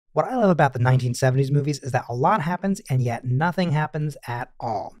What I love about the 1970s movies is that a lot happens and yet nothing happens at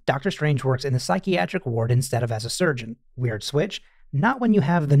all. Doctor Strange works in the psychiatric ward instead of as a surgeon. Weird switch? Not when you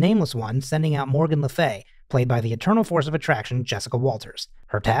have the Nameless One sending out Morgan Le Fay, played by the eternal force of attraction Jessica Walters.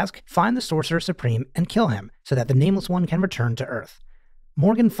 Her task? Find the Sorcerer Supreme and kill him, so that the Nameless One can return to Earth.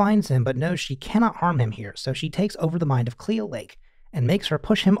 Morgan finds him but knows she cannot harm him here, so she takes over the mind of Clea Lake and makes her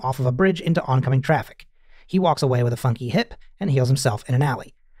push him off of a bridge into oncoming traffic. He walks away with a funky hip and heals himself in an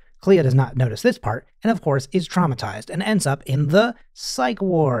alley. Clea does not notice this part, and of course is traumatized and ends up in the psych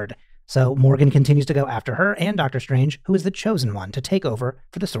ward. So Morgan continues to go after her and Doctor Strange, who is the chosen one to take over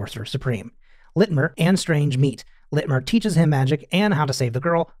for the Sorcerer Supreme. Litmer and Strange meet. Litmer teaches him magic and how to save the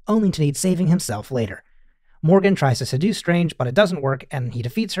girl, only to need saving himself later. Morgan tries to seduce Strange, but it doesn't work, and he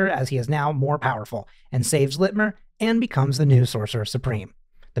defeats her as he is now more powerful, and saves Litmer and becomes the new Sorcerer Supreme.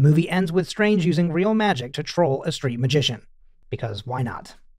 The movie ends with Strange using real magic to troll a street magician. Because why not?